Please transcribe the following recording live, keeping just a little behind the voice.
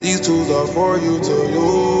These tools are for you to use.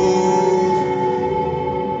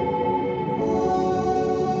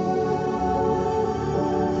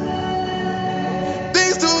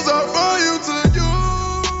 These tools are for you to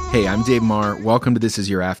use. Hey, I'm Dave Marr. Welcome to This Is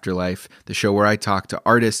Your Afterlife, the show where I talk to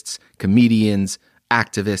artists, comedians,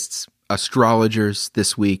 activists, astrologers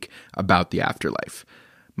this week about the afterlife.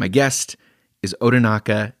 My guest is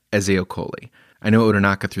Odinaka Ezeokoli. I know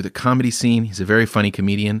Odinaka through the comedy scene. He's a very funny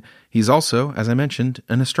comedian. He's also, as I mentioned,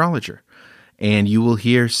 an astrologer. And you will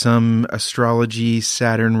hear some astrology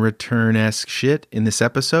Saturn return-esque shit in this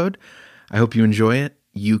episode. I hope you enjoy it.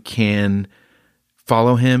 You can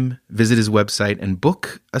follow him, visit his website, and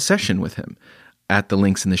book a session with him at the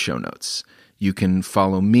links in the show notes. You can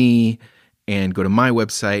follow me and go to my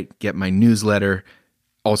website, get my newsletter,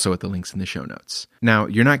 also at the links in the show notes. Now,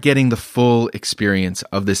 you're not getting the full experience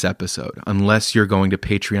of this episode unless you're going to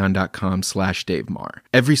patreon.com/Dave Marr.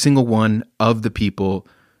 Every single one of the people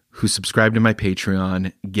who subscribe to my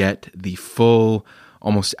Patreon get the full,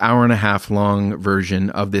 almost hour and a half long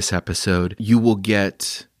version of this episode. You will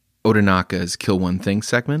get Odinaka's Kill One Thing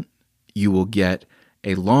segment. You will get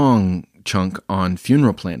a long chunk on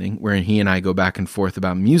funeral planning, wherein he and I go back and forth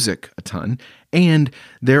about music a ton. And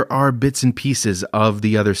there are bits and pieces of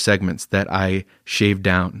the other segments that I shaved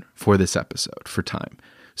down for this episode for time.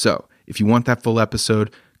 So if you want that full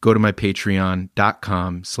episode, go to my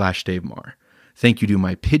patreon.com/Dave Marr. Thank you to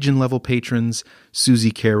my pigeon level patrons,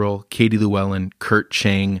 Susie Carroll, Katie Llewellyn, Kurt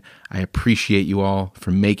Chang. I appreciate you all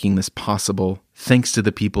for making this possible. Thanks to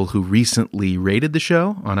the people who recently rated the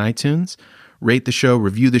show on iTunes. Rate the show,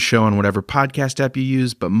 review the show on whatever podcast app you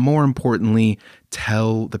use, but more importantly,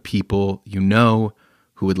 tell the people you know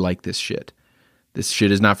who would like this shit. This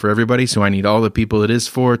shit is not for everybody, so I need all the people it is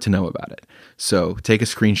for to know about it. So take a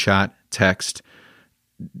screenshot, text,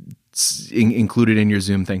 include it in your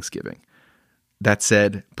Zoom Thanksgiving. That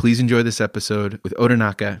said, please enjoy this episode with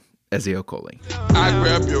Odinaka Ezeokoli. I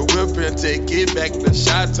grab your whip and take it back to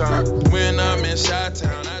Chi-Town. When I'm in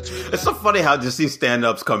Chi-Town, It's so funny how just these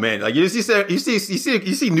stand-ups come in. Like you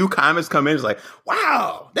see new comics come in. It's like,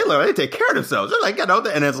 wow, they take care of themselves. They're like,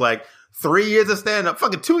 and it's like 3 years of stand-up,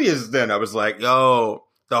 fucking 2 years of stand-up. It's like, yo,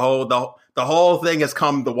 the whole thing has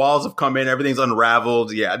come. The walls have come in. Everything's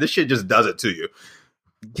unraveled. Yeah, this shit just does it to you.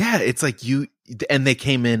 Yeah, it's like and they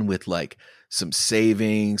came in with like some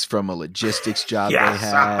savings from a logistics job Yes, they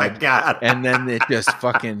had. oh my God. And then it just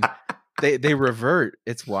fucking they revert.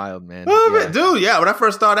 It's wild, man. Dude, yeah. When I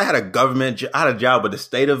first started, I had a job with the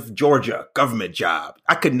state of Georgia, government job.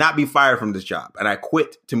 I could not be fired from this job, and I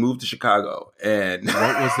quit to move to Chicago. And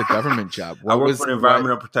what was the government job? I worked for the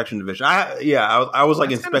Environmental Protection Division. I was like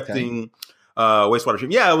That's inspecting wastewater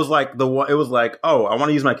treatment. Yeah, it was like oh, I want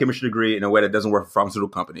to use my chemistry degree in a way that doesn't work for pharmaceutical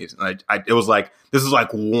companies. And it was like, this is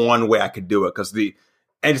like one way I could do it, because and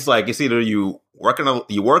it's like, it's either you work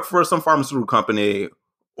for some pharmaceutical company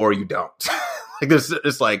or you don't. Like this,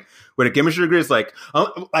 it's like with a chemistry degree, it's like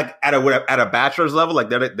at a bachelor's level, like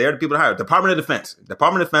they're the people that hire. Department of Defense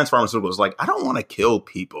pharmaceuticals. Like, I don't want to kill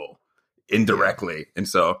people indirectly. And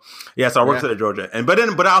so, so I worked for the Georgia, but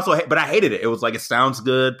I hated it. It was like, it sounds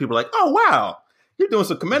good. People are like, oh wow, you're doing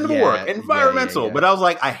some commendable work, environmental. But I was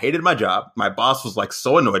like, I hated my job. My boss was like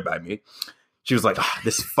so annoyed by me. She was like,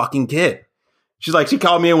 this fucking kid. She's like, she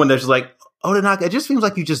called me in one day. She's like, Odinaka, it just seems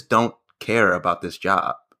like you just don't care about this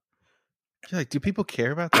job. You're like, do people care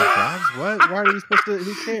about their jobs? What? Why are you supposed to?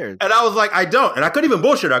 Who cares? And I was like, I don't. And I couldn't even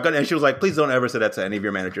bullshit her. And she was like, please don't ever say that to any of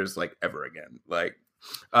your managers, like, ever again. Like,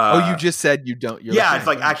 you just said you don't. You're it's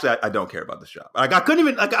like, actually, I don't care about this job. Like, I couldn't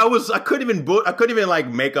even like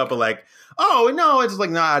make up a like, oh no, it's like,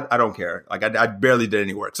 nah, I don't care. Like, I barely did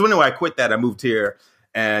any work. So anyway, I quit that. I moved here,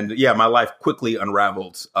 and my life quickly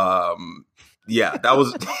unraveled. That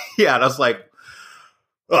was that's like,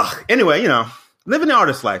 ugh. Anyway, living the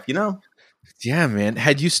artist life, Yeah, man.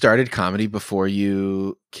 Had you started comedy before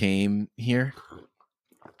you came here?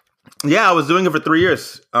 Yeah, I was doing it for 3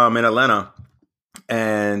 years in Atlanta.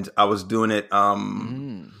 And I was doing it. I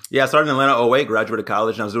started in Atlanta 2008, graduated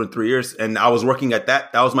college, and I was doing 3 years. And I was working at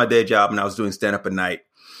that. That was my day job, and I was doing stand-up at night.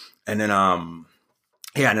 And then and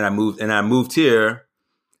then I moved here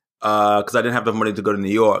because I didn't have enough money to go to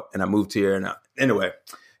New York. And I moved here. And anyway,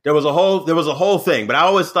 there was a whole thing. But I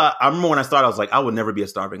always thought, I remember when I started, I was like, I would never be a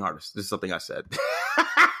starving artist. This is something I said.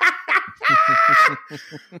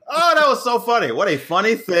 Oh, that was so funny. What a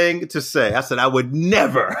funny thing to say. I said, I would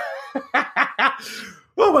never.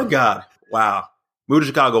 Oh my God. Wow. Moved to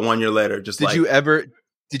Chicago 1 year later.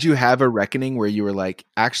 Did you have a reckoning where you were like,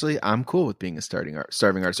 actually, I'm cool with being a starving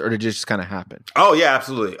artist, or did it just kind of happen? Oh yeah,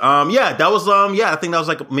 absolutely. That was I think that was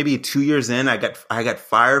like maybe 2 years in. I got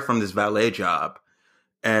fired from this valet job.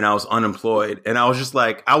 and I was unemployed, and I was just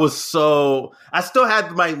like, I still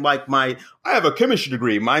had my I have a chemistry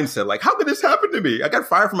degree mindset. Like, how could this happen to me? I got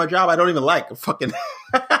fired from my job I don't even like. Fucking,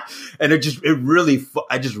 and it really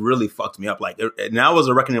fucked me up. Like, and that was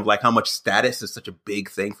a reckoning of like how much status is such a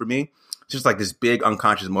big thing for me. It's just like this big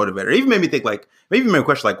unconscious motivator. It even made me think like, maybe made me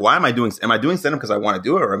question like, why am I doing stand-up because I want to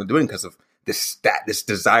do it, or am I doing it because of this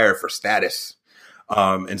desire for status?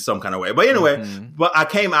 In some kind of way. But anyway, but I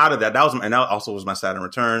came out of that. And that also was my Saturn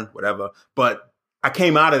return, whatever. But I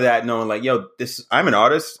came out of that knowing like, yo, I'm an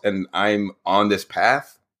artist and I'm on this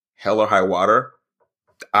path, hell or high water.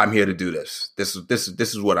 I'm here to do this. This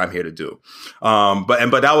is what I'm here to do. But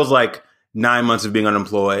that was like 9 months of being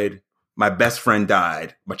unemployed. My best friend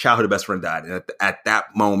died. My childhood best friend died. And at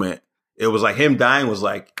that moment, it was like him dying was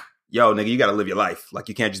like, yo, nigga, you got to live your life. Like,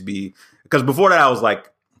 you can't just be, because before that I was like,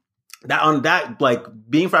 like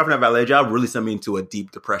being fired from that valet job really sent me into a deep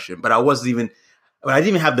depression. But I didn't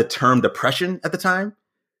even have the term depression at the time.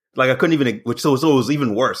 Like I couldn't even, so it was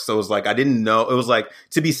even worse. So it was like, I didn't know, it was like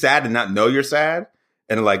to be sad and not know you're sad.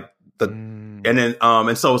 And like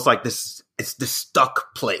and so it's like it's this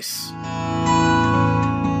stuck place.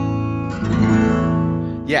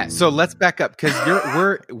 Yeah. So let's back up because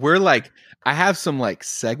we're like, I have some like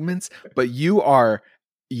segments, but you are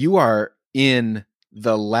in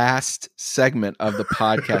the last segment of the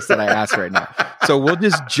podcast that I asked right now. So we'll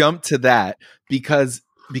just jump to that because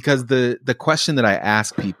the question that I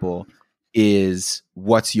ask people is,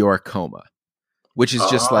 what's your coma? Which is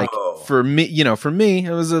just like, for me,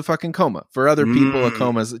 it was a fucking coma. For other people, a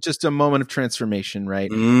coma is just a moment of transformation, right?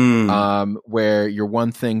 Where you're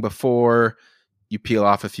one thing before, you peel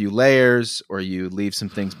off a few layers or you leave some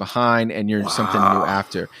things behind and you're something new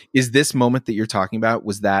after. Is this moment that you're talking about,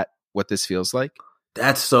 was that what this feels like?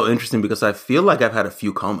 That's so interesting because I feel like I've had a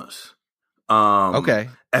few comas. Okay.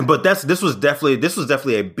 But this was definitely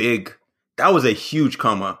that was a huge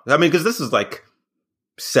coma. I mean, because this is like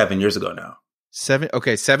 7 years ago now.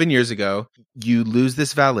 7 years ago, you lose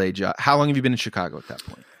this valet job. How long have you been in Chicago at that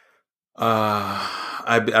point?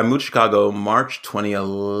 I moved to Chicago March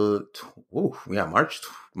 2011. March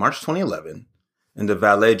 2011, and the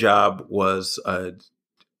valet job was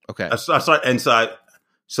okay. I started inside.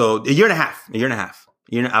 So a year and a half.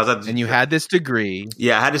 I was at and you had this degree.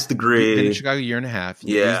 Yeah, I had this degree. You've been in Chicago a year and a half.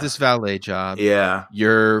 You used this valet job. Yeah.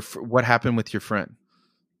 What happened with your friend?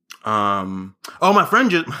 My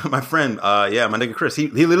friend, my nigga Chris, he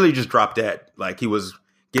literally just dropped dead. Like he was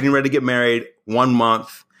getting ready to get married 1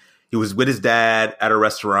 month. He was with his dad at a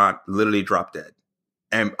restaurant, literally dropped dead.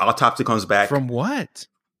 And autopsy comes back. From what?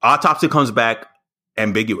 Autopsy comes back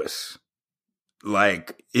ambiguous.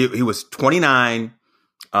 Like he was 29.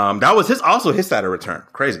 That was his Saturn return.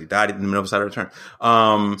 Crazy. Died in the middle of Saturn return.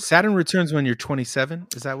 Saturn returns when you're 27.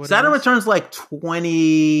 Is that what Saturn returns like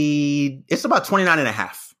 20? It's about 29 and a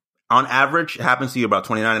half. On average, it happens to you about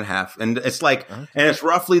 29 and a half. And it's like, and it's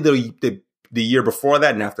roughly the year before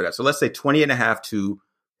that and after that. So let's say 20 and a half to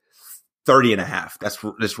 30 and a half. That's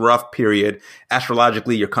this rough period.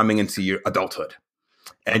 Astrologically, you're coming into your adulthood.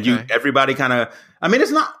 And everybody kind of, I mean,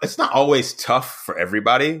 it's not always tough for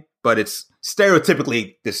everybody, but it's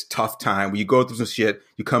stereotypically this tough time where you go through some shit,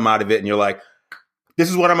 you come out of it and you're like, this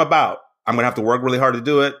is what I'm about. I'm going to have to work really hard to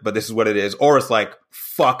do it, but this is what it is. Or it's like,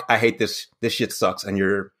 fuck, I hate this. This shit sucks. And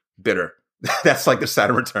you're bitter. That's like the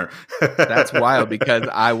Saturn return. That's wild because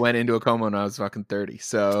I went into a coma when I was fucking 30.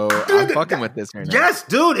 So I'm fucking with this right now. Yes,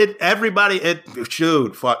 dude.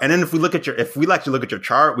 Fuck. And then if we actually look at your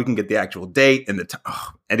chart, we can get the actual date and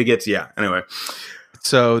and it gets, anyway.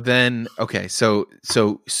 So then, okay. So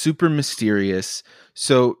super mysterious.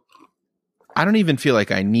 So I don't even feel like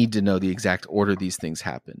I need to know the exact order these things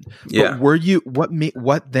happened. Yeah. But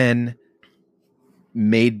what then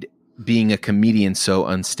made being a comedian so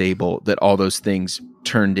unstable that all those things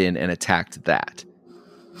turned in and attacked that?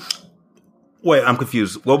 Wait, I'm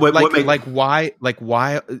confused. Why?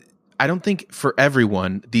 I don't think for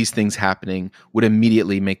everyone these things happening would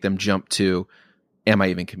immediately make them jump to, am I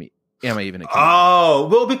even a comedian? Oh,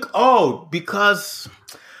 well, because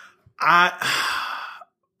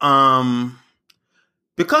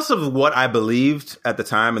because of what I believed at the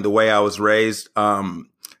time and the way I was raised,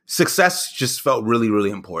 success just felt really, really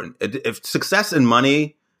important. If success and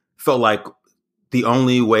money felt like the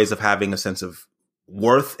only ways of having a sense of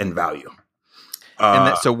worth and value.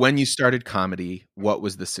 So when you started comedy, what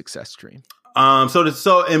was the success dream?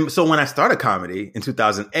 So when I started comedy in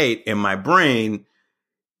 2008, in my brain,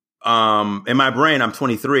 I'm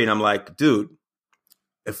 23 and I'm like, dude,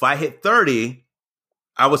 if I hit 30,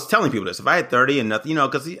 I was telling people this, if I hit 30 and nothing,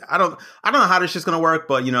 cause I don't know how this shit's going to work,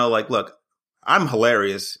 but like, look, I'm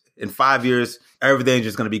hilarious. in 5 years, everything's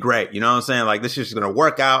just going to be great. You know what I'm saying? Like, this is just going to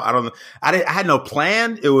work out. I had no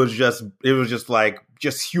plan. It was just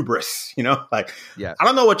hubris, you know? Like, Yeah. I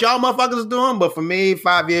don't know what y'all motherfuckers are doing, but for me,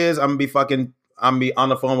 5 years, I'm going to be on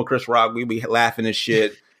the phone with Chris Rock. We be laughing and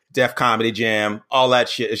shit. Def Comedy Jam, all that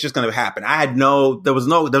shit. It's just going to happen. There was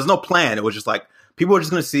no plan. It was just like, people are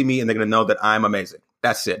just going to see me and they're going to know that I'm amazing.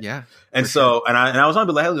 That's it. Yeah. And so, sure. and I was on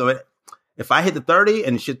to be like, hey, if I hit the 30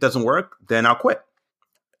 and shit doesn't work, then I'll quit.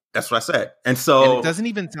 That's what I said. And so, and it doesn't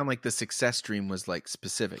even sound like the success dream was like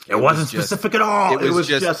specific. It wasn't specific at all. It was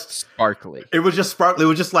just sparkly. It was just sparkly. It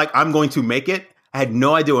was just like, I'm going to make it. I had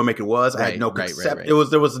no idea what make it was. I had no concept. Right. There was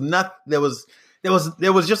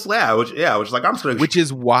just, I was like, I'm just going to. Which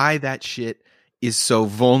is why that shit is so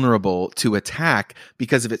vulnerable to attack,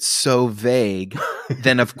 because if it's so vague,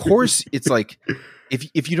 then of course it's like,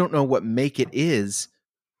 if you don't know what make it is,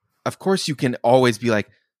 of course you can always be like,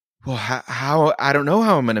 well, how I don't know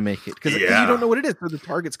how I'm going to make it, because you don't know what it is. So the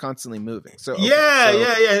target's constantly moving. So yeah,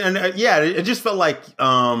 and it just felt like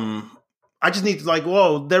I just need to like,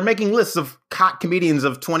 whoa, they're making lists of hot comedians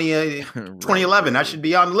of 2011. I should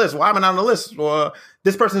be on the list. Why am I not on the list? Or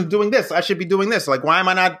this person's doing this. I should be doing this. Like, why am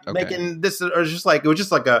I not making this? Or just like, it was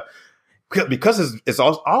just like because it's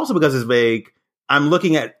also because it's vague. I'm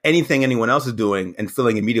looking at anything anyone else is doing and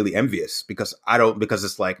feeling immediately envious because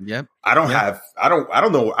it's like, I don't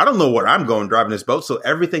know where I'm going driving this boat. So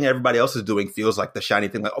everything everybody else is doing feels like the shiny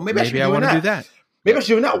thing. Like, oh, maybe I should want to do that. Maybe I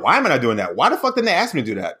should do that. Why am I not doing that? Why the fuck didn't they ask me to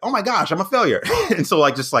do that? Oh my gosh, I'm a failure. And so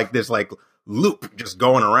like, just like this like loop just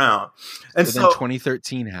going around. And so then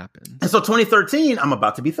 2013 happened. And so 2013, I'm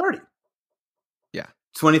about to be 30. Yeah.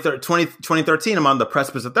 2013, I'm on the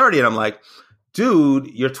precipice of 30. And I'm like,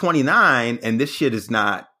 dude, you're 29 and this shit is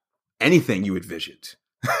not anything you envisioned.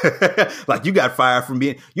 Like, you got fired from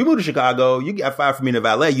you moved to Chicago, you got fired from being a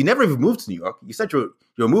valet. You never even moved to New York. You said you're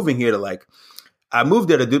moving here to like, I moved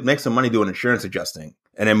there to make some money doing insurance adjusting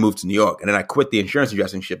and then moved to New York. And then I quit the insurance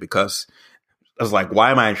adjusting shit because I was like,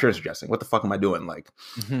 why am I insurance adjusting? What the fuck am I doing? Like,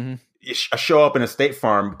 I show up in a State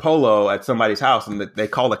Farm polo at somebody's house and they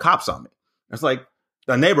call the cops on me. It's like,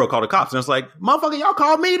 the neighbor called the cops and it's like, motherfucker, y'all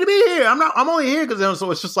called me to be here. I'm only here because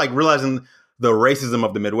so it's just like realizing the racism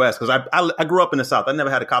of the Midwest. Because I grew up in the South. I never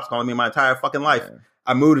had the cops calling me my entire fucking life. Yeah.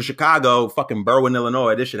 I moved to Chicago, fucking Berwyn,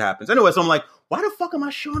 Illinois. This shit happens. Anyway, so I'm like, why the fuck am I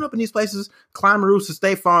showing up in these places, climbing roofs to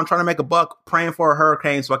State Farm, trying to make a buck, praying for a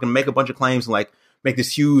hurricane so I can make a bunch of claims and like make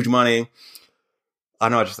this huge money? I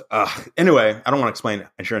know. Anyway, I don't want to explain how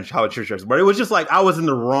insurance works, but it was just like I was in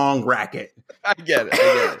the wrong racket. I get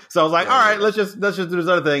it. So I was like, all right, let's just do this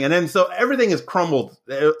other thing. And then so everything has crumbled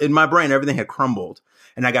in my brain. Everything had crumbled,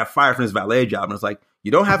 and I got fired from this valet job. And it's like,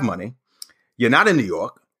 you don't have money, you're not in New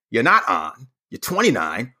York, you're not on, you're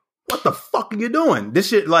 29. What the fuck are you doing? This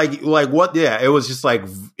shit, like what? Yeah, it was just like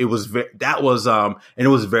and it was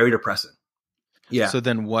very depressing. Yeah. So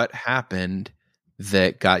then, what happened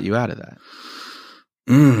that got you out of that?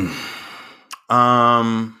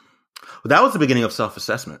 That was the beginning of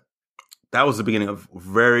self-assessment. That was the beginning of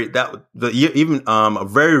very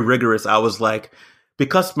rigorous. I was like,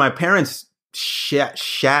 because my parents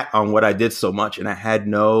shat on what I did so much, and I had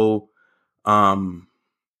no,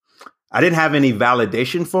 I didn't have any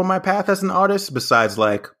validation for my path as an artist besides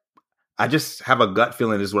like, I just have a gut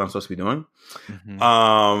feeling this is what I'm supposed to be doing. Mm-hmm.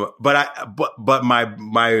 But my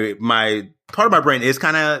part of my brain is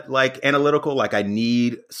kind of like analytical. Like I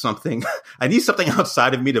need something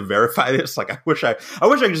outside of me to verify this. Like I wish I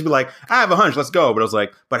could just be like, I have a hunch, let's go. But I was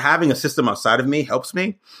like, but having a system outside of me helps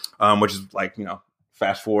me, which is like, you know,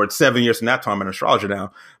 fast forward 7 years from that time, I'm an astrologer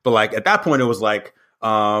now. But like at that point, it was like,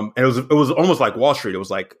 and it was almost like Wall Street. It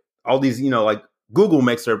was like all these, you know, like Google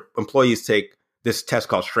makes their employees take this test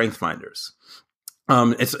called Strength Finders.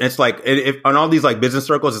 It's like on all these like business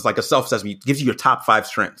circles, it's like a self-assessment. It gives you your top 5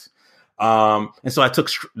 strengths. And so I took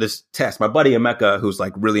this test. My buddy Emeka, who's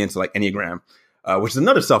like really into like Enneagram, which is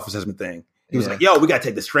another self-assessment thing. He was like, yo, we got to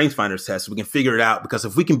take the Strength Finders test so we can figure it out. Because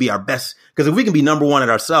if we can be our best, because if we can be number one at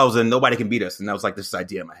ourselves, then nobody can beat us. And that was like this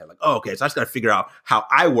idea in my head. Like, oh, okay, so I just got to figure out how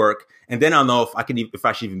I work. And then I'll know if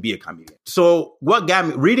I should even be a comedian. So what got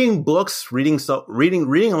me reading books, reading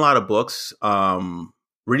a lot of books,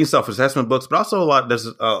 reading self-assessment books, but also there's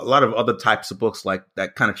a lot of other types of books like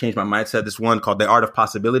that kind of changed my mindset. This one called The Art of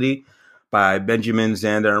Possibility by Benjamin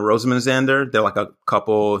Zander and Rosamund Zander. They're like a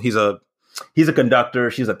couple. He's a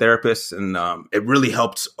conductor. She's a therapist. And it really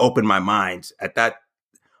helped open my mind at that.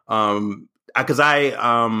 Because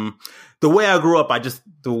the way I grew up,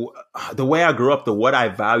 the way I grew up, what I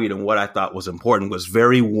valued and what I thought was important was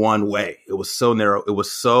very one way. It was so narrow. It was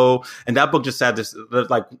so, and that book just had this,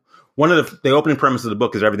 like, one of the opening premise of the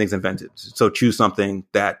book is everything's invented. So choose something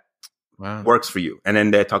that works for you. And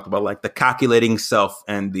then they talked about like the calculating self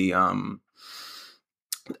and the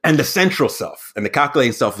central self. And the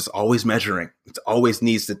calculating self is always measuring. It always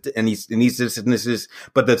needs to, and it needs this and this is,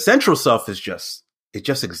 but the central self is just, it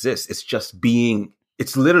just exists. It's just being,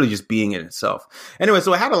 it's literally just being in itself. Anyway,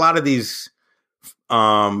 so it had a lot of these, these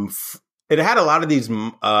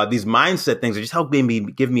mindset things that just helped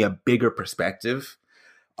give me a bigger perspective.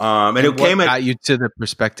 And it got you to the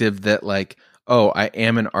perspective that like, oh, I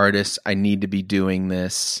am an artist. I need to be doing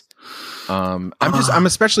this. I'm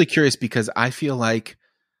especially curious because I feel like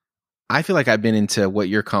I've been into what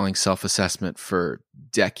you're calling self-assessment for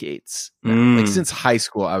decades. Like since high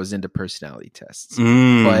school, I was into personality tests,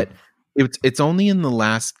 but it's only in the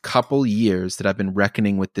last couple years that I've been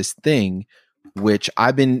reckoning with this thing, which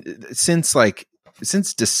I've been since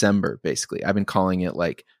December, basically. I've been calling it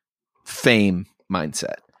like fame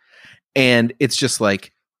mindset. And it's just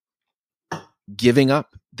like giving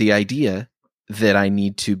up the idea that I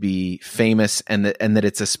need to be famous and that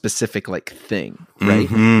it's a specific like thing, right?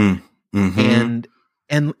 Mm-hmm. Mm-hmm.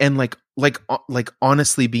 And like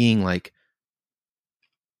honestly being like,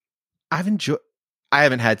 I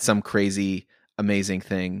haven't had some crazy amazing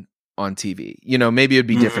thing on TV. You know, maybe it'd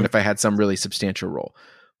be different if I had some really substantial role.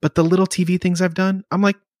 But the little TV things I've done, I'm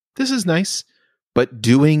like, this is nice. But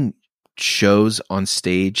doing shows on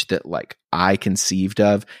stage that like I conceived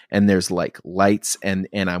of, and there's like lights and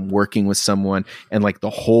I'm working with someone and like the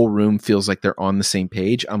whole room feels like they're on the same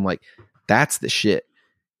page. I'm like, that's the shit.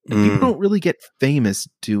 And people don't really get famous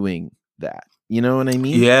doing that. You know what I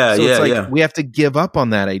mean? Yeah. So it's like we have to give up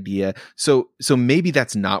on that idea. So maybe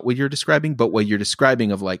that's not what you're describing, but what you're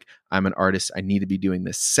describing of like, I'm an artist, I need to be doing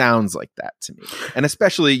this sounds like that to me. And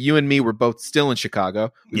especially you and me were both still in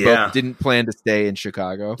Chicago. We both didn't plan to stay in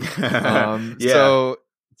Chicago. So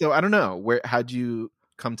I don't know. How'd you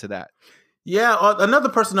come to that? Yeah. Another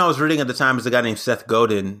person I was reading at the time is a guy named Seth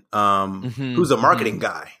Godin, who's a marketing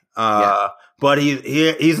guy. But he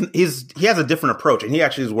has a different approach, and he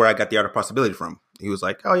actually is where I got the Art of Possibility from. He was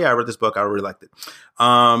like, "Oh yeah, I read this book, I really liked it."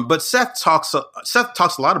 But Seth talks a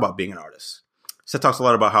lot about being an artist. Seth talks a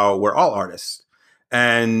lot about how we're all artists,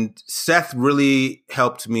 and Seth really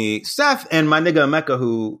helped me. Seth and my nigga Emeka,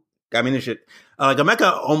 who got me into shit. Like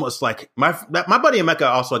Emeka, almost like my buddy Emeka.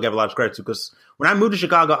 Also, I gave a lot of credit to because when I moved to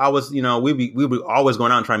Chicago, I was we were always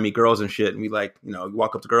going out and trying to meet girls and shit, and we like you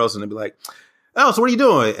walk up to girls and they'd be like, "Oh, so what are you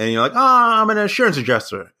doing?" And you're like, "Oh, I'm an insurance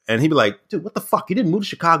adjuster." And he'd be like, "Dude, what the fuck? You didn't move to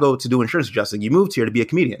Chicago to do insurance adjusting. You moved here to be a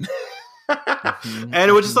comedian." And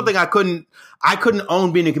it was just something I couldn't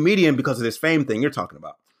own being a comedian because of this fame thing you're talking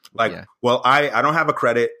about. Like, well, I don't have a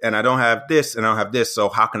credit and I don't have this and I don't have this. So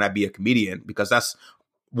how can I be a comedian? Because that's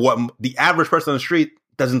what the average person on the street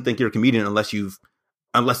doesn't think you're a comedian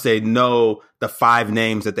unless they know the 5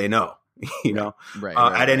 names that they know,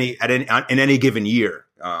 right. In any given year.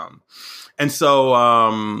 And so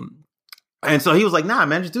he was like, "Nah,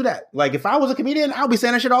 man, just do that. Like, if I was a comedian, I would be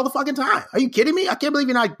saying that shit all the fucking time. Are you kidding me? I can't believe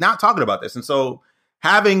you're not talking about this." And so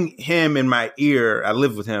having him in my ear, I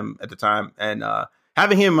lived with him at the time, and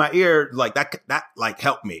having him in my ear, like that like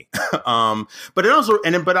helped me. But it also,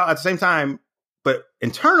 but at the same time, but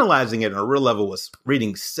internalizing it on a real level was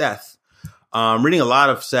reading Seth. Reading a lot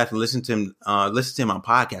of Seth and listening to him on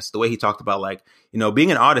podcasts, the way he talked about like, being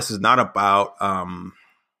an artist is not about,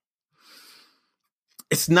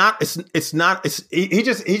 he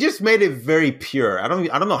just made it very pure. I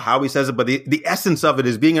don't know how he says it, but the essence of it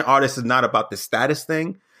is being an artist is not about the status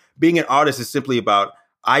thing. Being an artist is simply about,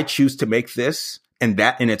 I choose to make this, and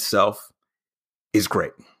that in itself is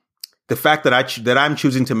great. The fact that I'm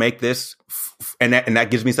choosing to make this and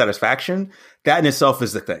that gives me satisfaction, that in itself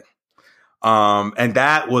is the thing. And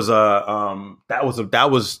that was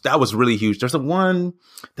really huge. There was one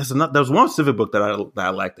civic book that I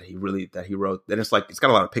liked that he wrote. And it's like, it's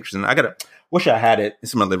got a lot of pictures, and wish I had it.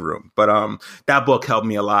 It's in my living room, but, that book helped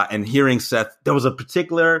me a lot. And hearing Seth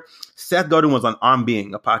Seth Godin was on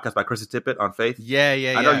Being, a podcast by Krista Tippett on Faith.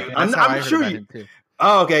 Yeah. I'm sure you.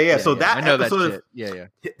 Oh, okay. Yeah. So that I know episode that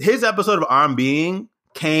shit. His episode of On Being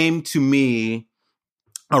came to me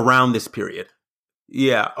around this period.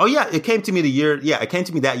 Yeah. Oh, yeah. It came to me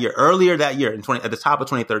that year, earlier that year, at the top of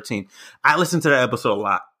 2013. I listened to that episode a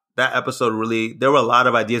lot. That episode there were a lot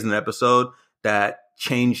of ideas in the episode that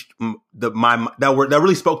changed that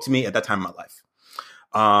really spoke to me at that time in my life.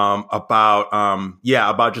 About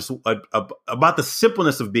the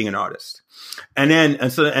simpleness of being an artist. And then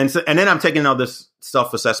I'm taking all this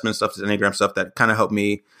self-assessment stuff, this Enneagram stuff that kind of helped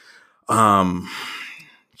me,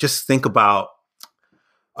 just think about,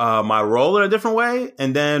 my role in a different way.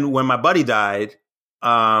 And then when my buddy died,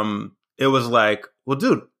 it was like, well,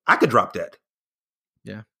 dude, I could drop dead.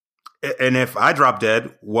 Yeah. And if I drop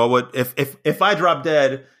dead, if I drop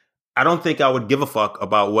dead, I don't think I would give a fuck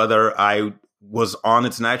about whether I was on the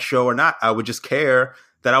Tonight Show or not. I would just care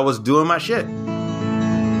that I was doing my shit.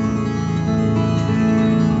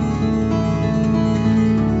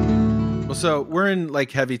 Well, so we're in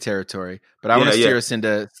like heavy territory, but I want to steer us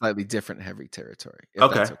into slightly different heavy territory.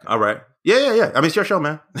 Okay. All right. Yeah. I mean, it's your show,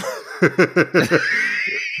 man.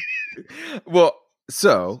 Well,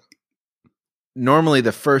 so normally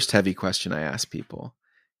the first heavy question I ask people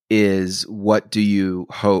is, what do you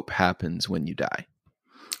hope happens when you die?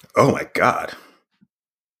 Oh my God.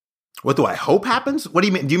 What do I hope happens? What do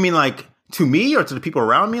you mean? Do you mean like to me or to the people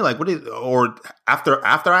around me? Like or after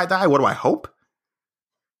I die, what do I hope?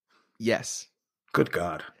 Yes. Good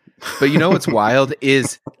God. But you know what's wild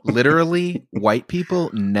is literally white people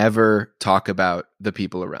never talk about the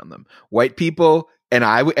people around them. White people, and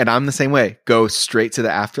I'm the same way, go straight to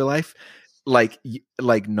the afterlife. Like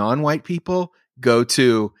non-white people go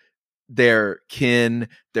to their kin,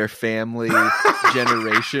 their family,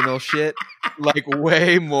 generational shit, like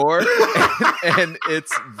way more. And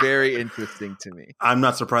it's very interesting to me. I'm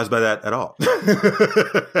not surprised by that at all.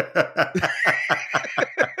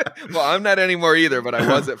 Well, I'm not anymore either, but I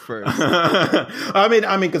was at first. I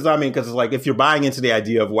mean, because like if you're buying into the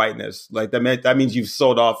idea of whiteness, like that means you've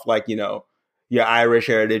sold off like, you know, your Irish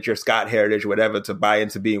heritage, your Scot heritage, whatever, to buy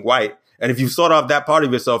into being white. And if you sold off that part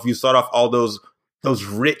of yourself, you sold off all those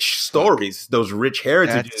rich stories, those rich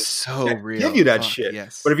heritages. That's so real. Give you that shit.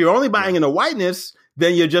 Yes. But if you're only buying into whiteness,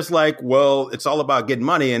 then you're just like, well, it's all about getting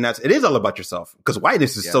money, and it is all about yourself, because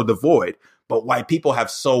whiteness is so devoid. But white people have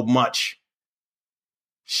so much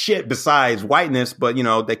shit besides whiteness. But you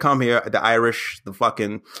know, they come here, the Irish, the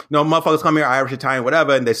fucking, you know, motherfuckers come here, Irish, Italian,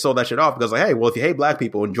 whatever, and they sold that shit off because like, hey, well, if you hate black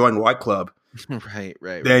people and join the white club, right,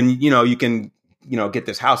 then you know you can, you know, get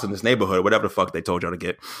this house in this neighborhood or whatever the fuck they told y'all to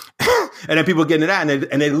get. And then people get into that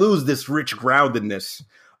and they lose this rich groundedness.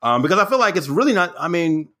 Because I feel like it's really not, I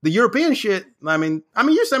mean, the European shit, I mean,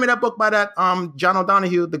 you sent me that book by that John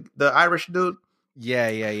O'Donohue, the Irish dude.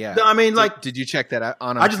 Yeah. I mean, like, did you check that out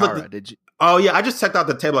on I just Ankara? Did you? Oh yeah, I just checked out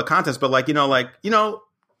the table of contents, but like, I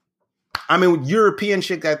mean, European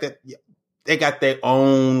shit got that. They got their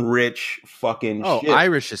own rich fucking shit.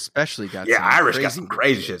 Irish especially got some Irish crazy got some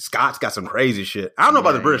crazy shit. Scots got some crazy shit. I don't know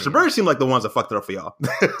about the British. The British seem like the ones that fucked it up for y'all.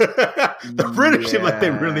 The British seem like they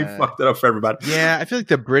really fucked it up for everybody. Yeah, I feel like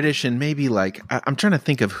the British and maybe like, I'm trying to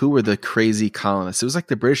think of who were the crazy colonists. It was like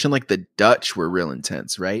the British and like the Dutch were real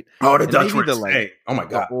intense, right? Oh, the Dutch were insane. Oh my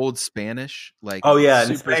God. The old Spanish. Like, oh yeah,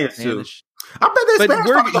 and Spanish too. I bet they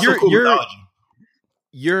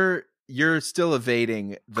Spanish. You're still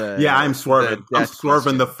evading the. Yeah, I'm swerving. I'm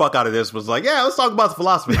swerving the fuck out of this. Was like, yeah, let's talk about the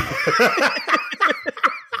philosophy.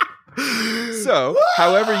 So,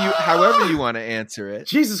 however you want to answer it.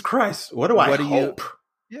 Jesus Christ, what do I hope?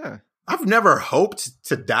 Yeah, I've never hoped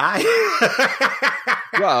to die.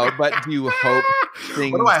 Well, but do you hope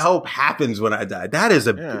things? What do I hope happens when I die? That is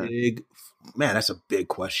that's a big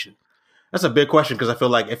question. That's a big question because I feel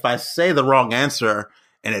like if I say the wrong answer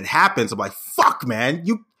and it happens, I'm like, fuck, man,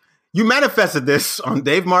 you manifested this on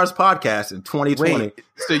Dave Mars' podcast in 2020. Wait,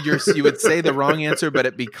 so you would say the wrong answer, but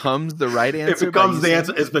it becomes the right answer? It becomes the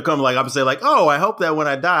answer. It's become like, I'm saying like, oh, I hope that when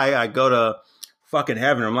I die, I go to fucking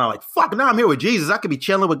heaven. I'm not like, fuck, now I'm here with Jesus. I could be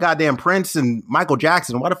chilling with goddamn Prince and Michael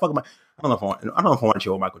Jackson. Why the fuck am I? I don't know if I want to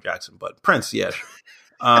chill with Michael Jackson, but Prince, yes.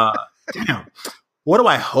 Damn. What do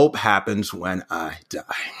I hope happens when I die?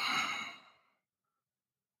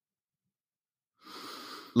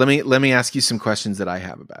 Let me ask you some questions that I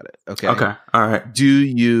have about it. Okay. Okay. All right. Do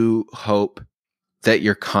you hope that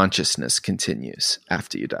your consciousness continues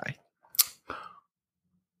after you die?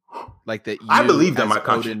 Like that. I believe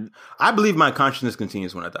that I believe my consciousness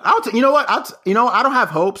continues when I die. You know what? I don't have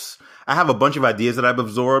hopes. I have a bunch of ideas that I've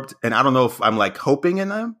absorbed, and I don't know if I'm like hoping in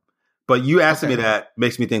them. But you asking me that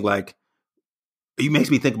makes me think like. It makes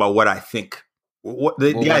me think about what I think.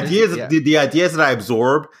 The ideas that I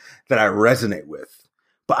absorb that I resonate with.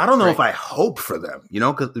 But I don't know if I hope for them,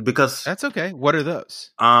 because that's okay. What are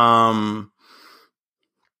those? Yeah,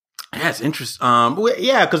 it's interesting.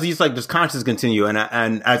 Yeah, because he's like, does consciousness continue? And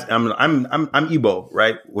as I'm Igbo,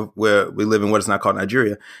 right? Where we live in what is now called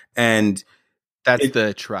Nigeria, and that's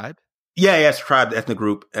the tribe. Yeah, it's tribe, the ethnic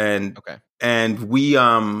group, and we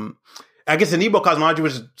I guess in Igbo cosmology,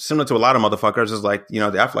 which is similar to a lot of motherfuckers, is like, the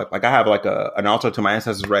afterlife. Like I have like an altar to my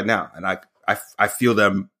ancestors right now, and I feel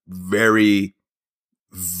them very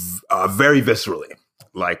viscerally.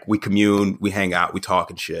 Like we commune, we hang out, we talk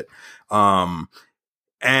and shit. And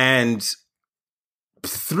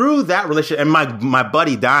through that relationship, and my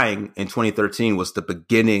buddy dying in 2013 was the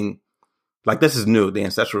beginning. Like, this is new. The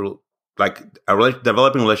ancestral, like,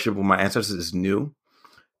 developing a relationship with my ancestors is new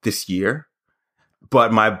this year.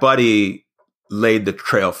 But my buddy laid the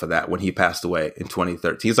trail for that when he passed away in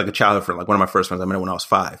 2013. He's like a childhood friend, like one of my first friends. I met him when I was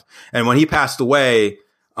 5. And when he passed away,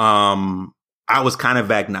 I was kind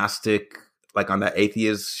of agnostic, like on that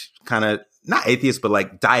atheist kind of, not atheist, but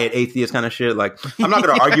like diet atheist kind of shit. Like, I'm not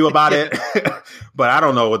going to argue about it, but I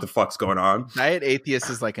don't know what the fuck's going on. Diet atheist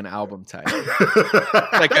is like an album title.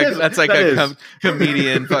 That's like a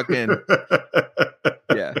comedian fucking.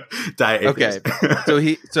 Yeah. Diet atheist.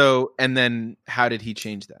 Okay. And then how did he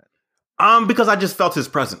change that? Because I just felt his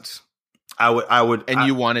presence.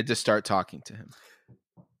 You wanted to start talking to him.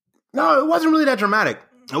 No, it wasn't really that dramatic.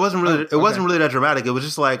 It wasn't really that dramatic. It was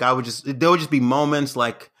just like, there would just be moments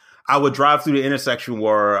like, I would drive through the intersection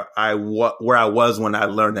where I was when I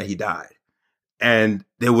learned that he died. And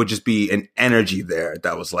there would just be an energy there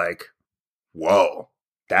that was like, whoa,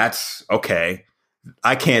 that's okay.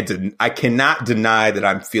 I cannot deny that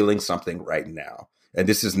I'm feeling something right now. And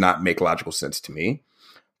this does not make logical sense to me.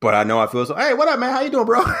 But I know I feel so, hey, what up, man? How you doing,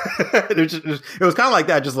 bro? It was kind of like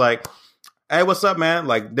that. Just like, hey, what's up, man?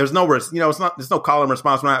 Like, there's no call and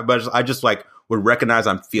response, but I just like would recognize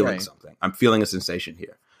I'm feeling something. I'm feeling a sensation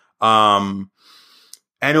here. And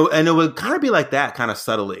it would kind of be like that, kind of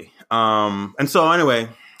subtly. And so anyway,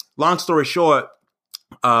 long story short,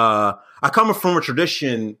 I come from a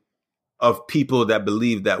tradition of people that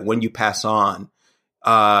believe that when you pass on,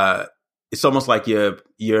 it's almost like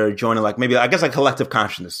you're joining, like, maybe, I guess, like collective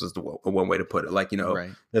consciousness is the one way to put it. Like,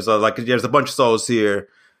 there's a bunch of souls here,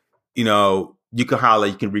 you can holler,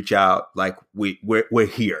 you can reach out, like we're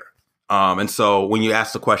here. And so when you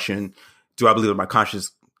ask the question, do I believe that my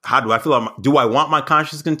conscious, how do I feel? Do I want my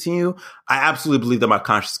conscience to continue? I absolutely believe that my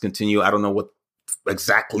conscience continue. I don't know what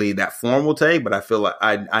exactly that form will take, but I feel like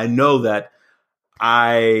I know that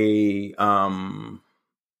I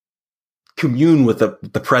commune with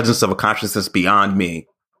the presence of a consciousness beyond me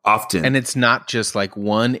often. And it's not just like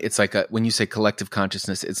one, it's like when you say collective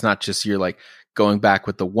consciousness, it's not just you're like going back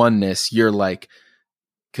with the oneness, you're like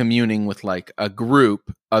communing with like a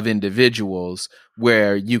group of individuals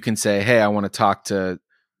where you can say, hey, I want to talk to,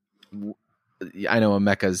 I know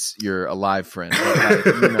Emeka's your alive friend, but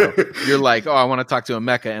like, you're like, oh, I want to talk to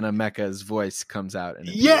Emeka, and Emeka's voice comes out. And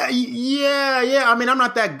yeah. I mean, I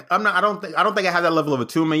don't think I have that level of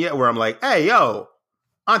attunement yet where I'm like, hey, yo,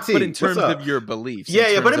 auntie. But in terms of your beliefs.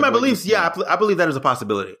 But in my beliefs, I believe that is a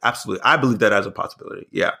possibility. Absolutely. I believe that as a possibility.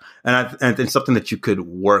 Yeah. And it's something that you could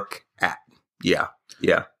work at. Yeah.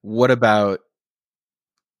 Yeah. What about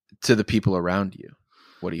to the people around you?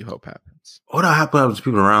 What do you hope happens? What do I hope happens to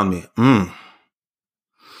people around me?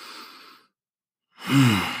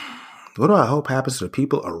 What do I hope happens to the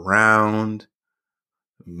people around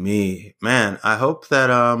me? Man, I hope that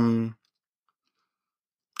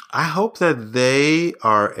they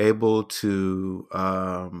are able to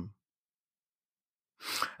I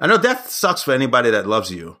know death sucks for anybody that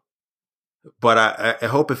loves you, but I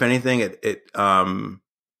hope, if anything, it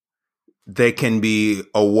they can be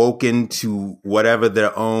awoken to whatever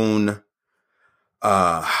their own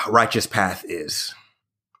righteous path is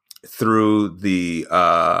through the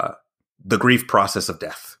grief process of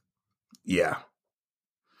death. Yeah.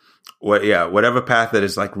 Whatever path that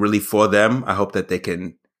is like really for them, I hope that they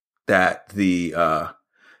can, that the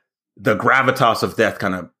gravitas of death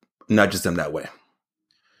kind of nudges them that way.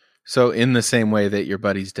 So in the same way that your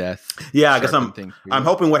buddy's death. Yeah, I guess I'm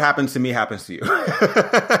hoping what happens to me happens to you.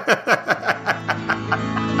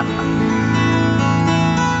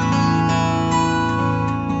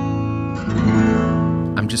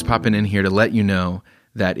 I'm just popping in here to let you know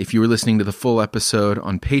that if you were listening to the full episode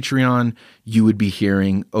on Patreon, you would be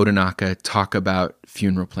hearing Odinaka talk about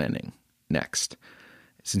funeral planning next.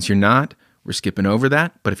 Since you're not, we're skipping over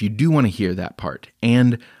that. But if you do want to hear that part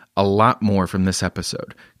and a lot more from this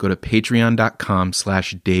episode, go to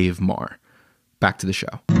patreon.com/Dave Marr. Back to the show.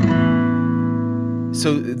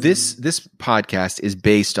 So this podcast is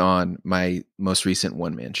based on my most recent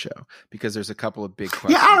one-man show because there's a couple of big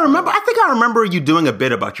questions. Yeah, I remember. I think I remember you doing a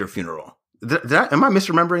bit about your funeral. Am I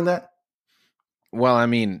misremembering that? Well, I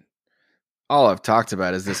mean, all I've talked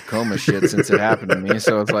about is this coma shit since it happened to me.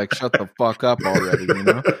 So it's like, shut the fuck up already, you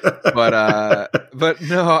know? But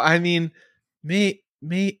no, I mean,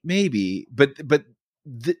 maybe, but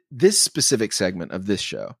this specific segment of this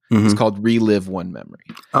show is called Relive One Memory.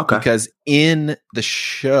 Okay. Because in the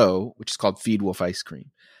show, which is called Feed Wolf Ice Cream,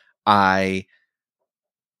 I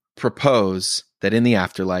propose that in the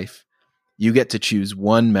afterlife, you get to choose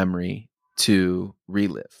one memory to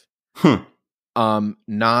relive.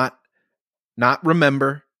 Not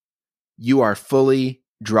remember. You are fully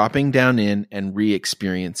dropping down in and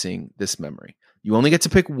re-experiencing this memory. You only get to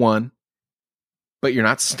pick one, but you're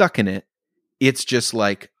not stuck in it. It's just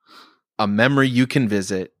like a memory you can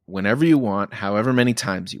visit whenever you want, however many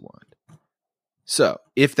times you want. So,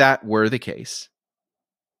 if that were the case,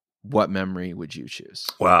 what memory would you choose?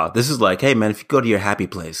 Wow, this is like, hey man, if you go to your happy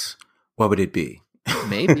place, what would it be?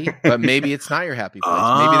 Maybe, but maybe it's not your happy place.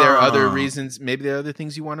 Maybe there are other reasons. Maybe there are other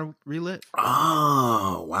things you want to relive.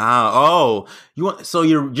 Oh wow! Oh,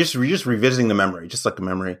 you're just revisiting the memory, just like a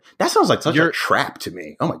memory. That sounds like such a trap to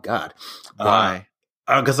me. Oh my god! Why?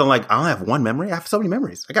 Because I'm like, I don't have one memory. I have so many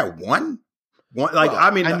memories. I got one. Like,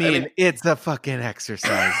 I mean, it's a fucking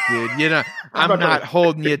exercise, dude. You know, I'm not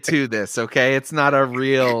holding you to this. Okay, it's not a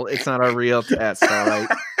real test. All right.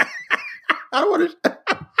 I don't want to.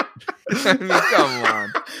 I mean, come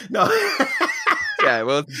on. No. Yeah,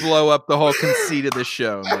 well, let's blow up the whole conceit of the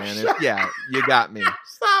show, man. You got me.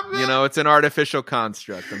 Stop, man. You know, it's an artificial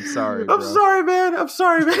construct. I'm sorry, bro. I'm sorry,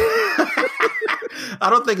 man. I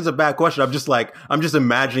don't think it's a bad question. I'm just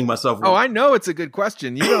imagining myself. Oh, I know it's a good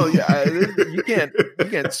question. You know, you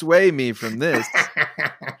can't sway me from this.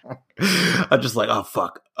 I'm just like, oh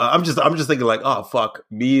fuck. I'm just thinking like, oh fuck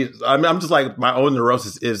me. I'm just like, my own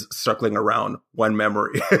neurosis is circling around one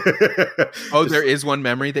memory. Oh, there is one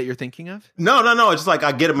memory that you're thinking of? No. It's just like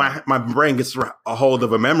I get it. My brain gets a hold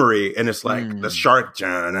of a memory, and it's like the shark.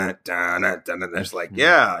 It's like,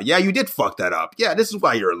 yeah, you did fuck that up. Yeah, this is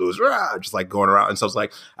why you're a loser. Just like going around, and so it's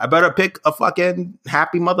like, I better pick a fucking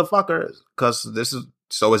happy motherfucker because it's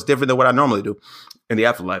different than what I normally do in the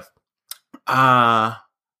afterlife.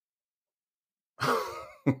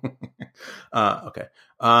 Okay.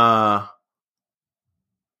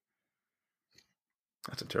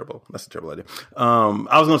 That's a terrible idea.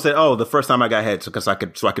 I was gonna say, the first time I got hit, so I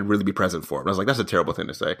could really be present for it. But I was like, that's a terrible thing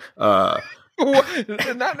to say.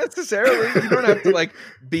 Not necessarily. You don't have to like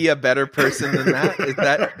be a better person than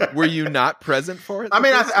that. Were you not present for it? I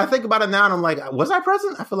mean, I think about it now, and I'm like, was I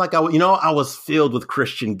present? I feel like I was filled with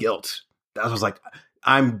Christian guilt. I was like,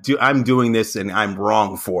 I'm doing this and I'm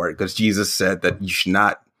wrong for it because Jesus said that you should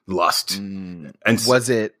not lust. And was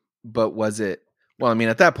it? Well, I mean,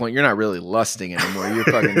 at that point, you're not really lusting anymore. You're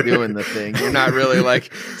fucking doing the thing. You're not really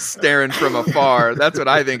like staring from afar. That's what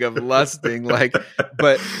I think of lusting. Like,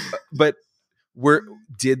 but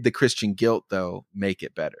did the Christian guilt though make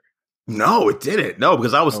it better? No, it didn't. No,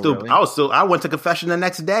 because I was really? I went to confession the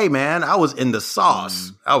next day, man. I was in the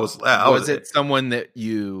sauce. Was it someone that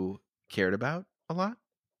you cared about a lot?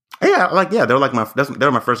 Yeah, they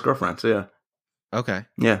were my first girlfriends. Yeah. Okay.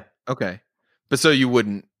 Yeah. Okay. But so you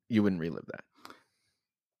wouldn't relive that?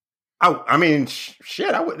 I mean,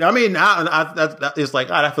 shit. I would. I mean, it's like,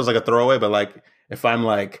 that feels like a throwaway. But like,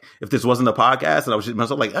 if this wasn't a podcast, and I was just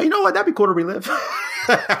myself like, oh, you know what, that'd be cool to relive.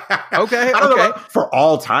 Okay. I don't know for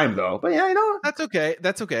all time though. But yeah, you know, that's okay.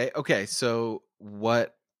 Okay. So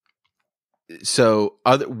what? So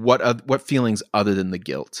what feelings other than the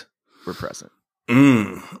guilt were present? I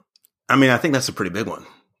mean, I think that's a pretty big one.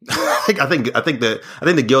 I think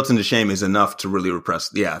the guilt and the shame is enough to really repress.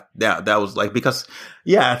 Yeah, that was like, because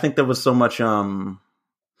I think there was so much. There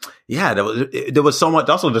was so much.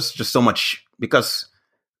 Also, just so much, because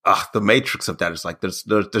the matrix of that is like there's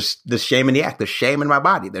shame in the act. There's shame in my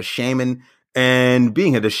body. There's shame in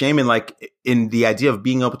being here. There's shame in in the idea of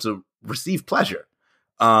being able to receive pleasure.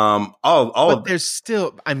 But there's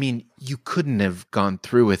still. I mean, you couldn't have gone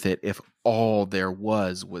through with it if all there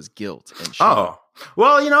was guilt and shame. Oh.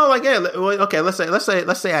 Well, okay. Let's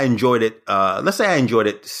say I enjoyed it. Let's say I enjoyed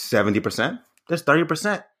it 70%. There's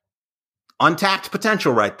 30% untapped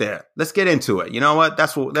potential right there. Let's get into it. You know what?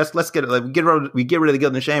 Let's get it. We get rid of the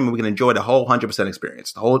guilt and shame, and we can enjoy the whole 100%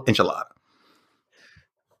 experience, the whole enchilada.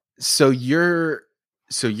 So you're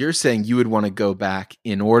saying you would want to go back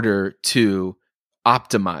in order to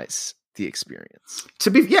optimize the experience,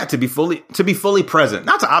 to be fully present,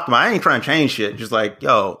 not to optimize. I ain't trying to change shit. Just like,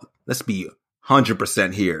 yo, let's be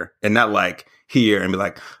 100% here, and not like here and be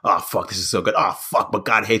like, oh fuck, this is so good. Oh fuck, but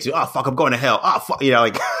God hates you. Oh fuck, I'm going to hell. Oh fuck,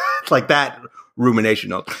 like that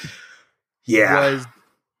rumination. Yeah.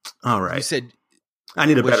 All right. You said I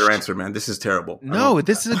need a better answer, man. This is terrible. No,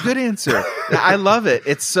 this is a good answer. I love it.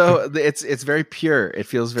 It's very pure. It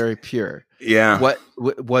feels very pure. Yeah. What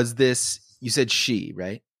was this? You said she,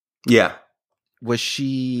 right? Yeah. Was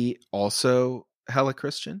she also hella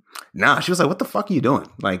Christian? Nah, she was like, "What the fuck are you doing?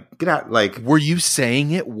 Like, get out!" Like, were you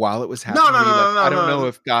saying it while it was happening? No, Were you like, no. I don't know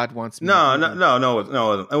if God wants me. No.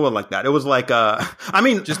 It wasn't like that. It was like, I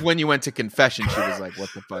mean, just when you went to confession, she was like, "What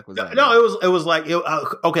the fuck was that?" No, it was like,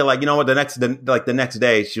 okay, like, you know what? The next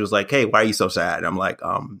day, she was like, "Hey, why are you so sad?" I'm like,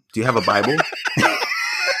 "Do you have a Bible?"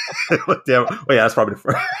 Damn. Well, yeah, that's probably the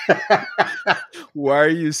first. Why are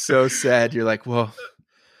you so sad? You're like, well,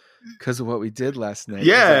 because of what we did last night.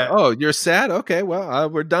 Yeah. Like, oh, you're sad? Okay, well,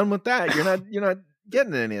 we're done with that. You're not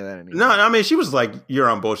getting any of that anymore. No, I mean, she was like, "You're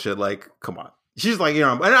on bullshit." Like, come on. She's like, "You're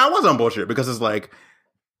on," and I was on bullshit because it's like,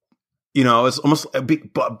 you know, it's almost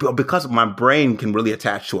because my brain can really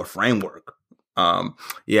attach to a framework.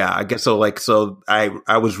 Yeah, I guess so. Like, so I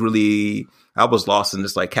was lost in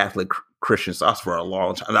this like Catholic Christian sauce for a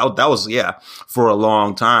long time. That was for a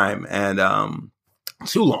long time, and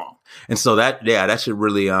too long. And so that should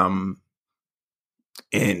really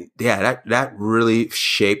that really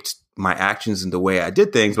shaped my actions and the way I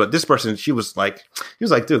did things. But this person, he was like,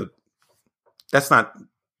 "Dude, that's not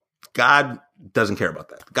God." Doesn't care about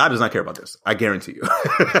that. God does not care about this. I guarantee you.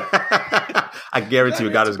 I guarantee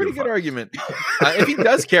you, God is a pretty good argument. If he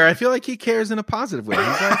does care, I feel like he cares in a positive way.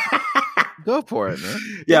 He's like, go for it, man.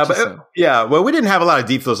 Yeah, well, we didn't have a lot of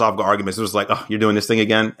deep philosophical arguments. It was like, "Oh, you're doing this thing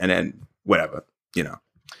again," and then whatever, you know.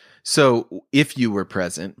 So, if you were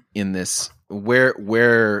present in this,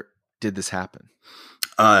 where did this happen?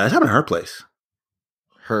 It happened at her place,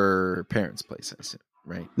 her parents' place, I assume,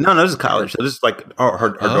 right? No, this is college. So this is like her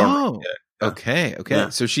dorm. Yeah. Okay. Yeah.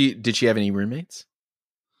 So did she have any roommates?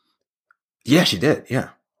 Yeah, she did. Yeah,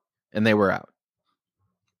 and they were out.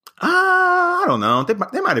 I don't know. They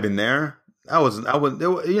might have been there. I wasn't.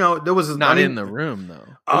 There was not in the room though.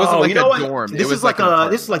 It wasn't like a dorm. This is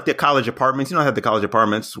like the college apartments. You know, I had the college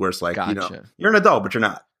apartments where it's like, gotcha. You're an adult, but you're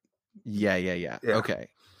not. Yeah. Okay.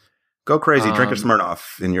 Go crazy. Drink a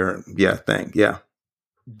Smirnoff in your thing. Yeah.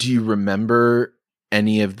 Do you remember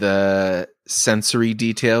any of the sensory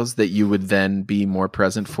details that you would then be more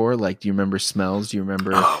present for? Like, do you remember smells? Do you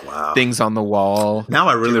remember things on the wall? Now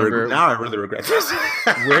I really regret this.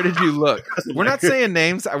 Where did you look? We're not saying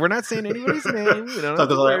names. We're not saying anybody's name. We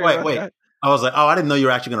don't wait. I was like, I didn't know you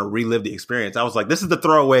were actually going to relive the experience. I was like, this is the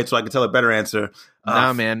throwaway so I can tell a better answer.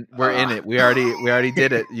 Nah, man, we're in it. We already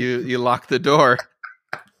did it. You locked the door.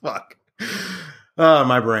 Fuck.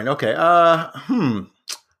 My brain. Okay.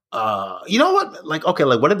 You know what? Like, okay,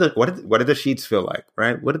 like what did the sheets feel like?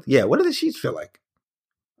 Right? What did the sheets feel like?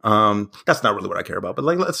 That's not really what I care about. But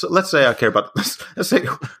like, let's say I care about. Let's say.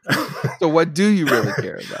 So, what do you really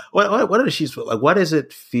care about? What do the sheets feel like? What does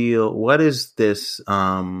it feel? What is this?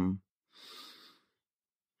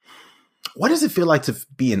 What does it feel like to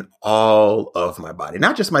be in all of my body,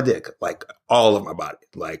 not just my dick, like all of my body?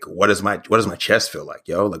 Like, what does my chest feel like,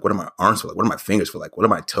 yo? Like, what do my arms feel like? What do my fingers feel like? What do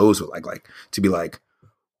my toes feel like? Like, to be like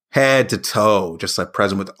head to toe, just like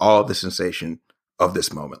present with all the sensation of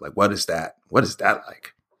this moment. Like, what is that? What is that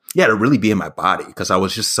like? Yeah, to really be in my body, because I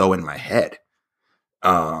was just so in my head.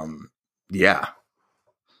 Yeah.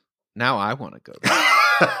 Now I want to go there.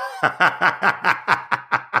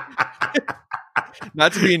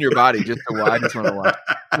 Not to be in your body, just to watch. I just want to watch.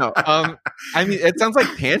 No, I mean, it sounds like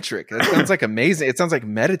tantric. It sounds like amazing. It sounds like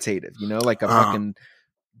meditative. You know, like a fucking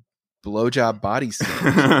blowjob body scan.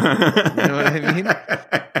 You know what I mean?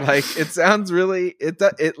 Like, it sounds really.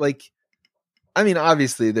 It like. I mean,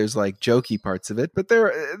 obviously, there's like jokey parts of it, but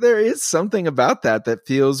there is something about that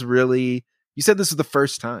feels really. You said this was the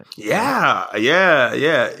first time. Yeah.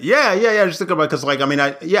 Just think about it, because, like, I mean,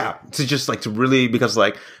 to just like to really, because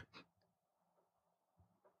like.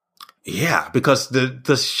 Yeah, because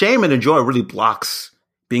the shame and the joy really blocks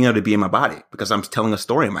being able to be in my body, because I'm telling a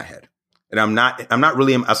story in my head, and I'm not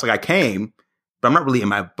really. It's like I came, but I'm not really in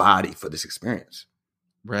my body for this experience.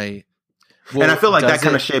 Right. Well, and I feel like that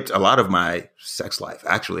kind of shaped a lot of my sex life.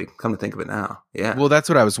 Actually, come to think of it now, yeah. Well, that's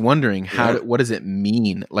what I was wondering. What does it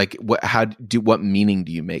mean? Like, what meaning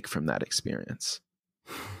do you make from that experience?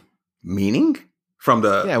 Meaning? From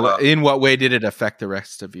the in what way did it affect the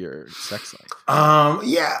rest of your sex life?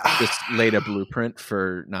 Just laid a blueprint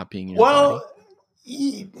for not being in your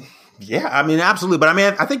body. Yeah, I mean, absolutely. But I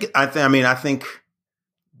mean, I think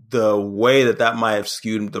the way that might have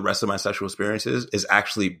skewed the rest of my sexual experiences is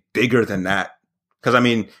actually bigger than that. Because I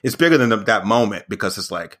mean, it's bigger than that moment, because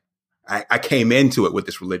it's like I came into it with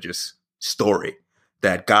this religious story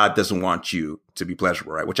that God doesn't want you to be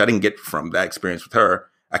pleasurable, right? Which I didn't get from that experience with her.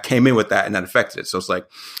 I came in with that, and that affected it. So it's like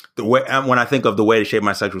the way, when I think of the way to shape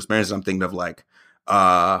my sexual experiences, I'm thinking of like,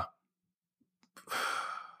 I'm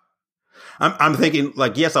I'm thinking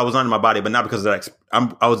like, yes, I was not in my body, but not because of that.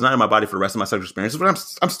 I was not in my body for the rest of my sexual experiences, but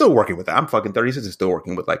I'm still working with that. I'm fucking 36 and still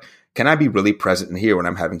working with like, can I be really present in here when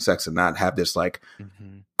I'm having sex and not have this like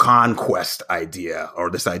conquest idea or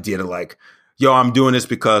this idea to like, yo, I'm doing this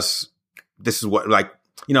because this is what like,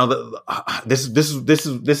 you know, this is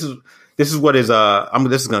what is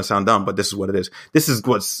this is gonna sound dumb, but this is what it is. This is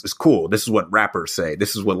what's cool. This is what rappers say.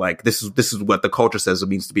 This is what like this is what the culture says it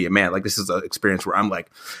means to be a man. Like this is an experience where I'm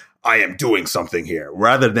like, I am doing something here,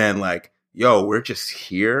 rather than like, yo, we're just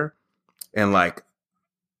here, and like,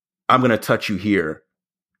 I'm gonna touch you here,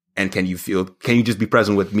 and can you just be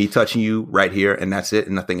present with me touching you right here, and that's it,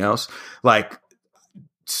 and nothing else. Like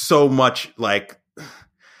so much like.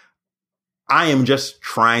 I am just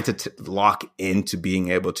trying to lock into being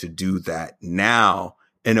able to do that now.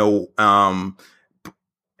 And I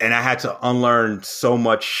had to unlearn so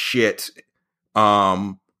much shit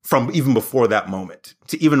from even before that moment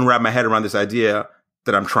to even wrap my head around this idea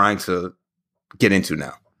that I'm trying to get into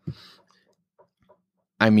now.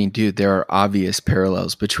 I mean, dude, there are obvious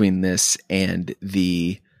parallels between this and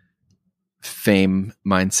the fame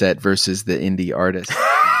mindset versus the indie artist mindset.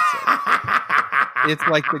 It's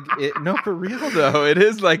like no, for real though. It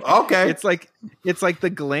is like, okay. It's like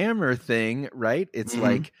the glamour thing, right? It's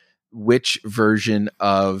like, which version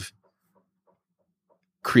of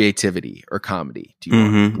creativity or comedy do you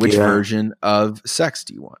want? Which version of sex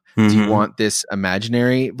do you want? Do you want this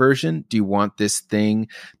imaginary version? Do you want this thing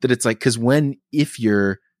that it's like, cause if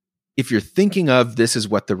you're thinking of this is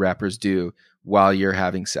what the rappers do while you're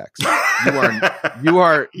having sex, you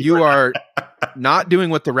are not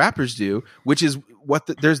doing what the rappers do, which is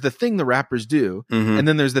there's the thing the rappers do, and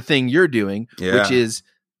then there's the thing you're doing, which is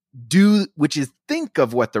think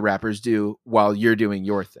of what the rappers do while you're doing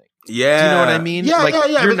your thing. Yeah. Do you know what I mean? Yeah, like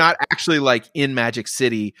you're but not actually like in Magic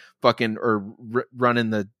City fucking or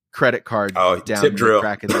running the credit card down tip the drill.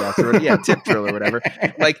 crack of the ass or tip drill or whatever.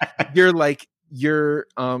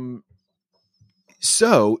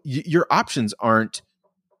 So your options aren't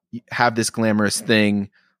have this glamorous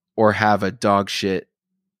thing or have a dog shit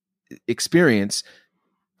experience.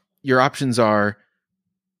 Your options are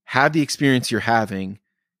have the experience you're having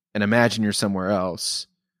and imagine you're somewhere else,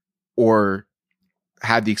 or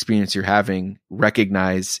have the experience you're having,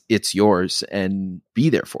 recognize it's yours and be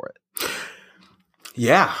there for it.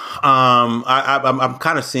 Yeah. I'm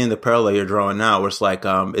kind of seeing the parallel you're drawing now where it's like,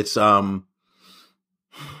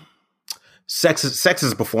 sex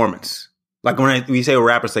is a performance. Like when you say a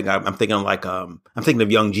rapper thing, I'm thinking like, I'm thinking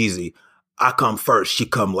of Young Jeezy. I come first, she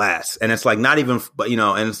come last. And it's like, not even, but you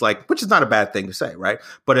know, and it's like, which is not a bad thing to say, right?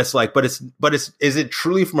 But it's like, is it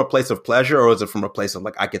truly from a place of pleasure, or is it from a place of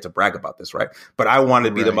like, I get to brag about this, right? But I want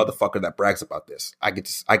to be the motherfucker that brags about this. I get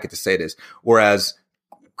to say this. Whereas,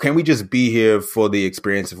 can we just be here for the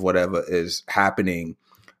experience of whatever is happening?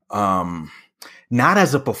 Not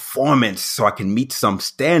as a performance, so I can meet some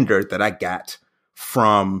standard that I got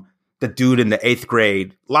from the dude in the 8th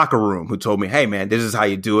grade locker room who told me, hey man, this is how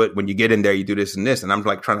you do it. When you get in there, you do this and this. And I'm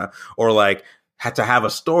like had to have a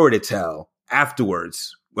story to tell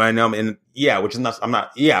afterwards. When I'm in, which is not, I'm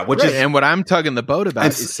not, which is. And what I'm tugging the boat about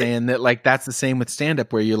is saying that like, that's the same with stand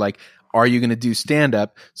up, where you're like, are you going to do stand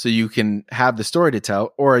up so you can have the story to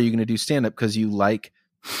tell? Or are you going to do stand up because you like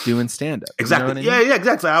doing stand up? Exactly. You know what I mean? Yeah,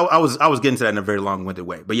 exactly. I was getting to that in a very long winded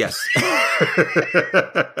way, but yes.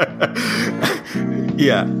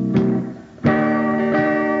 Yeah.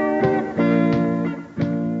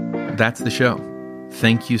 That's the show.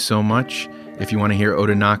 Thank you so much. If you want to hear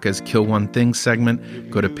Odinaka's Kill One Thing segment,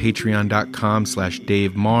 go to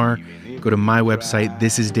patreon.com/Dave Marr. Go to my website,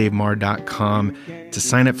 thisisdavemar.com, to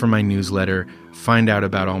sign up for my newsletter, find out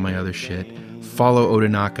about all my other shit. Follow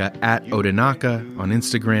Odinaka at Odinaka on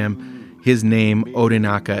Instagram. His name,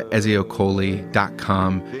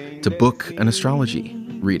 odinaka.ezeokoli.com, to book an astrology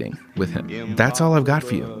reading with him. That's all I've got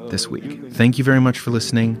for you this week. Thank you very much for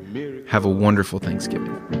listening. Have a wonderful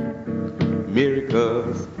Thanksgiving.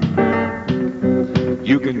 Miracles,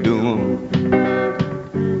 you can do them.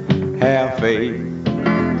 Have faith.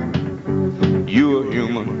 You're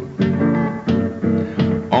human,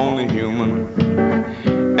 only human,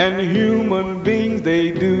 and human beings,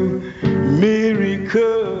 they do